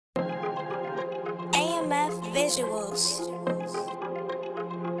Visuals.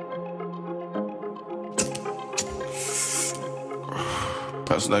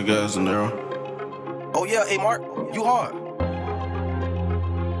 Pass that gas in there. Oh yeah, hey Mark, you hard.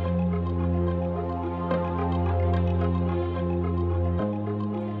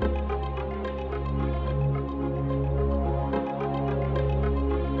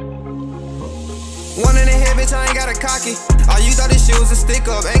 One in the head, bitch, I ain't got a cocky. All you thought this shit was a stick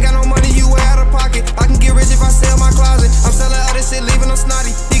up. Ain't got no money, you way out of pocket. I can get rich if I sell my closet. I'm selling other shit, leaving them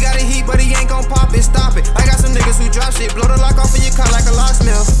snotty. He got a heat, but he ain't gon' pop it, stop it. I got some niggas who drop shit, blow the lock off of your car like a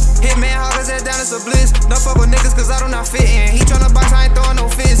locksmith. Hitman, hog his head down, it's a bliss. No fuck with niggas, cause I do not fit in. He tryna box, I ain't throwing no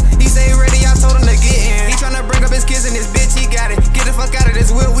fist. He say he ready, I told him to get in. He tryna bring up his kids and his bitch, he got it. Get the fuck out of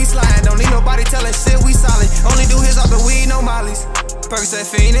this wheel, we sliding. Don't need nobody telling shit, we solid. Only do his off the weed, no mollies. Percocet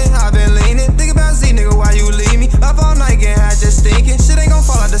fiendin', I been leanin'. Think about Z, nigga, why you leave me? Up all night getting high, just thinking. Shit ain't gon'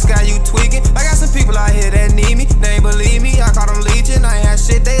 fall out the sky, you tweaking. I got some people out here that need me. They ain't believe me, I caught them leeching. I ain't had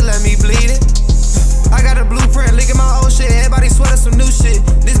shit, they let me bleed it. I got a blueprint, leaking my old shit. Everybody sweating some new shit.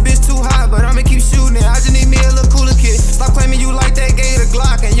 This bitch too hot, but I'ma keep shooting it. I just need me a little cooler kid. Stop claiming you like that, gave you the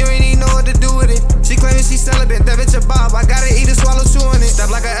Glock, and you ain't even know what to do with it. She claiming she celibate, that bitch a bob. I gotta eat and swallow chewing it. Step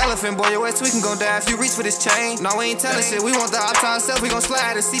like an elephant, boy, your ass tweaking gon' die if you reach for this chain. No, we ain't telling shit, we want the op to ourselves, we gon'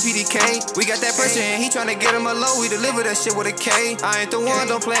 slide to CPDK. We got that pressure and he tryna get him a low, we deliver that shit with a K. I ain't the one,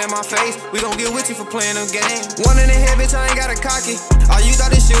 don't play in my face. We gon' get with you for playing them games. One in the head, bitch, I ain't got a cocky. All you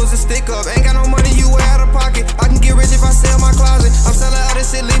thought this shit was a stick up. Ain't got no money, you way out of pocket. I can get rich if I sell my closet. I'm selling other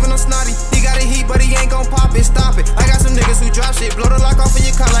shit, leaving them snotty. He got a heat, but he ain't gon' pop it, stop it. I got some niggas who drop shit, blow the lock off of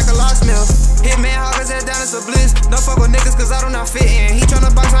your car like a locksmith. Hitman, hog his head down, it's a bliss. No fuck with niggas, cause I do not fit in. He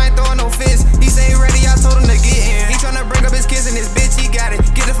tryna box, I ain't throwing no fist. He say he ready, I told him to get in. He tryna bring up his kids and his bitch, he got it.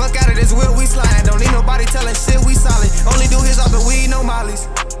 Get the fuck out of this wheel, we sliding. Don't need nobody telling shit, we solid. Only do his off the weed, no mollies.